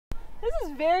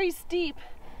very steep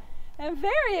and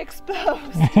very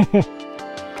exposed.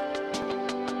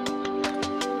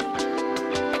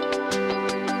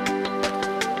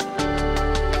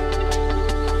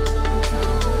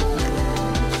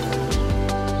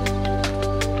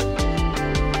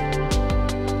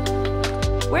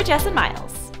 We're Jess and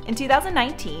Miles. In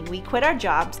 2019, we quit our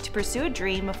jobs to pursue a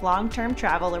dream of long-term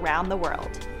travel around the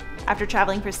world. After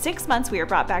traveling for 6 months, we were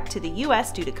brought back to the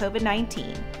US due to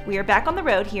COVID-19. We are back on the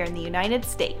road here in the United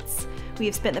States. We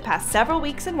have spent the past several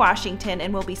weeks in Washington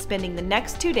and will be spending the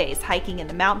next 2 days hiking in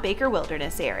the Mount Baker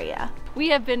Wilderness area. We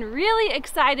have been really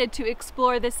excited to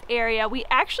explore this area. We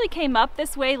actually came up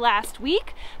this way last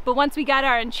week, but once we got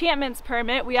our enchantments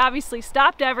permit, we obviously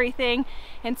stopped everything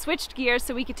and switched gears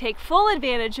so we could take full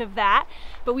advantage of that.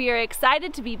 But we are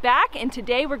excited to be back, and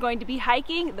today we're going to be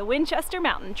hiking the Winchester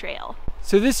Mountain Trail.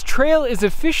 So this trail is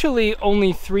officially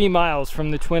only 3 miles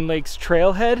from the Twin Lakes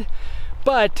trailhead,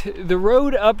 but the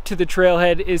road up to the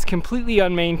trailhead is completely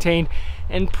unmaintained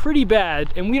and pretty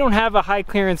bad, and we don't have a high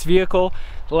clearance vehicle.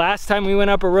 Last time we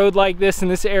went up a road like this in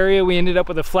this area, we ended up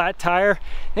with a flat tire,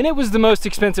 and it was the most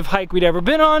expensive hike we'd ever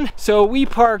been on. So we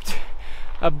parked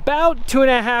about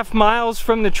 2.5 miles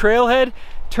from the trailhead,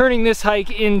 turning this hike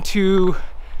into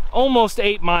almost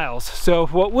 8 miles. So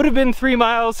what would have been 3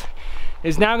 miles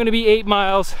is now going to be 8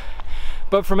 miles,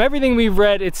 but from everything we've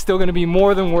read, it's still going to be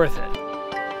more than worth it.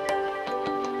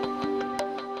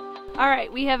 All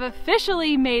right, we have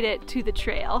officially made it to the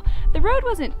trail. The road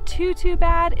wasn't too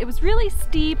bad. It was really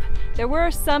steep. There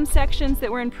were some sections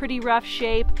that were in pretty rough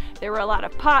shape. There were a lot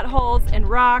of potholes and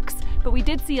rocks, but we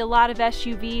did see a lot of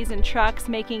SUVs and trucks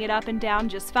making it up and down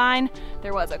just fine.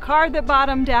 There was a car that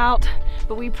bottomed out,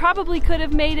 but we probably could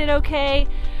have made it okay.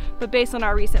 But based on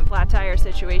our recent flat tire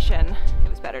situation, it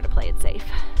was better to play it safe.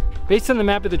 Based on the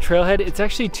map of the trailhead, it's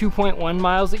actually 2.1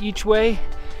 miles each way,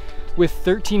 with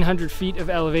 1,300 feet of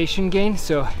elevation gain,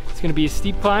 so it's going to be a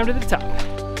steep climb to the top.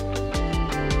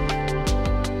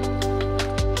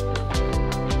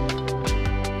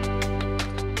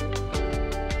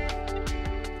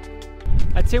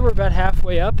 I'd say we're about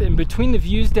halfway up, and between the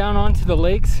views down onto the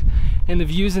lakes and the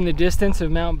views in the distance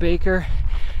of Mount Baker,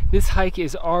 this hike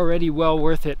is already well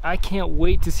worth it. I can't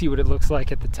wait to see what it looks like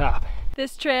at the top.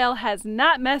 This trail has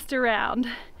not messed around,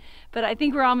 but I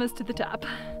think we're almost to the top.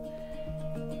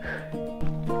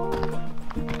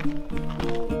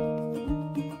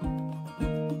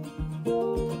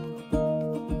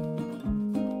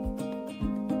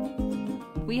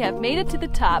 We have made it to the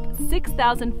top,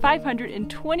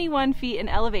 6,521 feet in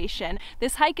elevation.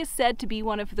 This hike is said to be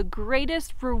one of the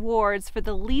greatest rewards for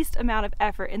the least amount of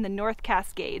effort in the North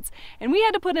Cascades. And we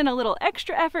had to put in a little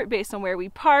extra effort based on where we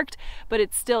parked, but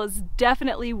it still is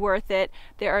definitely worth it.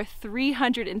 There are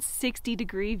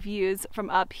 360-degree views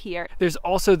from up here. There's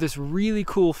also this really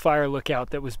cool fire lookout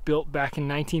that was built back in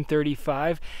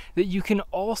 1935 that you can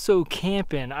also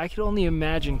camp in. I could only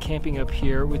imagine camping up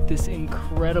here with this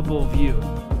incredible view.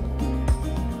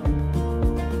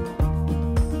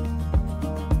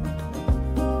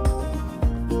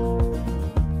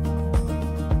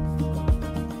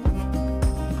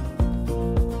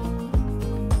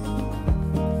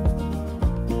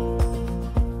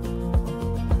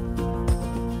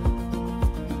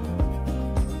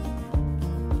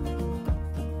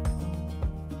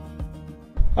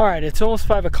 All right, it's almost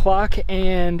 5 o'clock,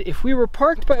 and if we were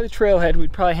parked by the trailhead,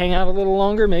 we'd probably hang out a little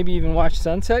longer, maybe even watch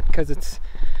sunset, because it's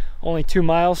only 2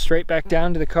 miles straight back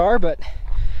down to the car. But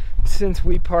since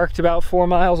we parked about 4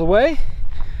 miles away,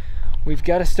 we've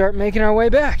got to start making our way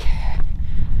back.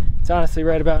 It's honestly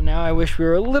right about now. I wish we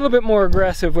were a little bit more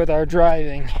aggressive with our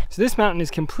driving. So this mountain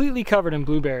is completely covered in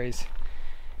blueberries,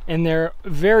 and they're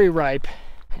very ripe,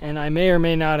 and I may or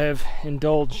may not have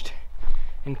indulged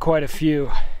in quite a few.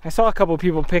 I saw a couple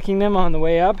people picking them on the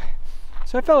way up,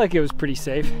 so I felt like it was pretty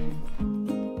safe.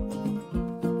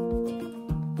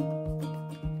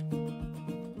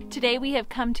 Today we have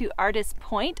come to Artist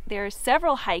Point. There are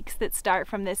several hikes that start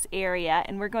from this area,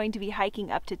 and we're going to be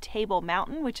hiking up to Table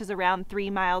Mountain, which is around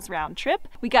 3 miles round trip.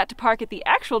 We got to park at the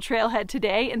actual trailhead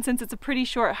today, and since it's a pretty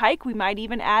short hike, we might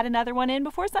even add another one in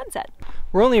before sunset.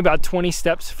 We're only about 20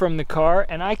 steps from the car,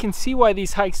 and I can see why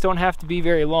these hikes don't have to be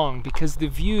very long, because the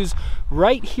views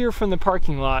right here from the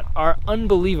parking lot are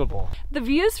unbelievable. The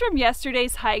views from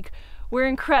yesterday's hike were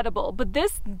incredible, but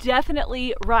this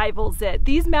definitely rivals it.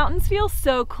 These mountains feel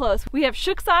so close. We have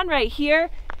Shuksan right here,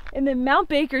 and then Mount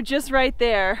Baker just right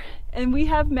there, and we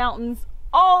have mountains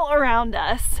all around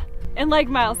us. And like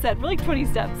Miles said, we're like 20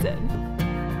 steps in.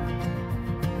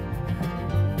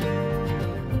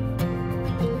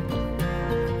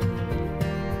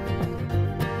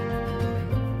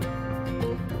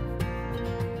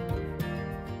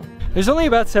 There's only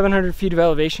about 700 feet of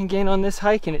elevation gain on this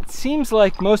hike, and it seems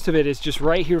like most of it is just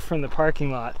right here from the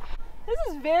parking lot. This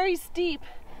is very steep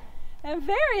and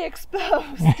very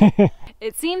exposed.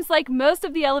 It seems like most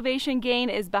of the elevation gain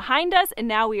is behind us, and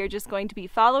now we are just going to be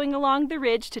following along the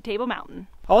ridge to Table Mountain.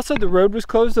 Also, the road was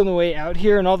closed on the way out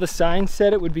here, and all the signs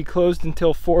said it would be closed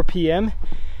until 4 p.m.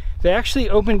 They actually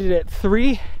opened it at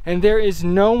 3, and there is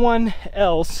no one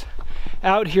else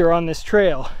out here on this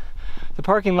trail. The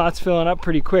parking lot's filling up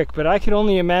pretty quick, but I could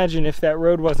only imagine if that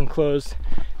road wasn't closed,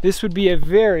 this would be a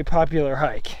very popular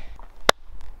hike.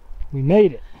 We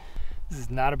made it. This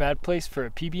is not a bad place for a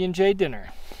PB&J dinner.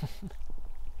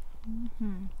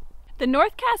 The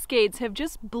North Cascades have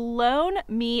just blown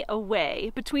me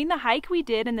away. Between the hike we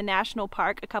did in the national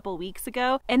park a couple weeks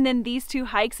ago and then these two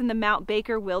hikes in the Mount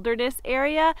Baker Wilderness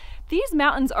area, these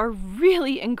mountains are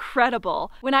really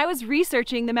incredible. When I was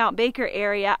researching the Mount Baker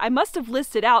area, I must have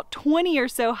listed out 20 or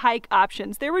so hike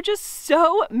options. There were just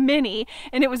so many,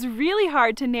 and it was really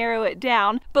hard to narrow it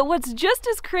down. But what's just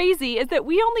as crazy is that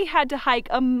we only had to hike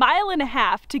 1.5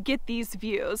 miles to get these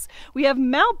views. We have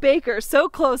Mount Baker so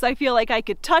close I feel like I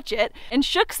could touch it, and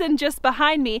Shuxon just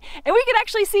behind me, and we can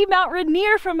actually see Mount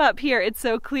Rainier from up here. It's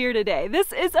so clear today.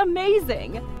 This is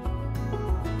amazing.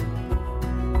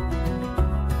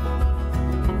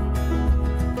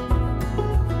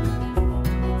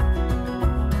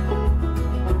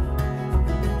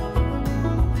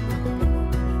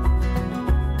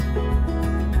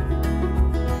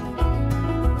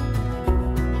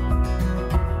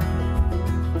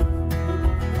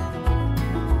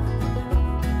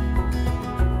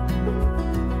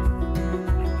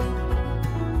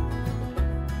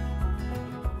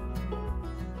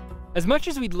 As much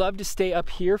as we'd love to stay up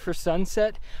here for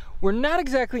sunset, we're not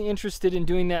exactly interested in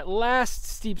doing that last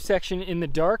steep section in the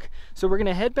dark, so we're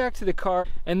gonna head back to the car,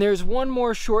 and there's one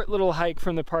more short little hike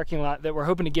from the parking lot that we're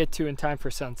hoping to get to in time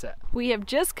for sunset. We have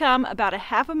just come about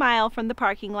 1/2 mile from the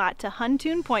parking lot to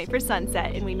Huntoon Point for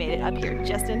sunset, and we made it up here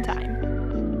just in time.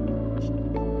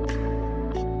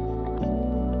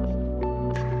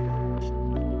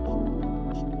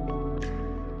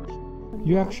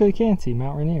 You actually can see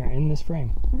Mount Rainier in this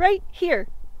frame. Right here,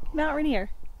 Mount Rainier.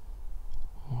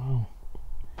 Wow.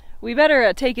 We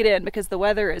better take it in because the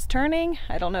weather is turning.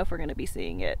 I don't know if we're going to be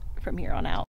seeing it from here on out.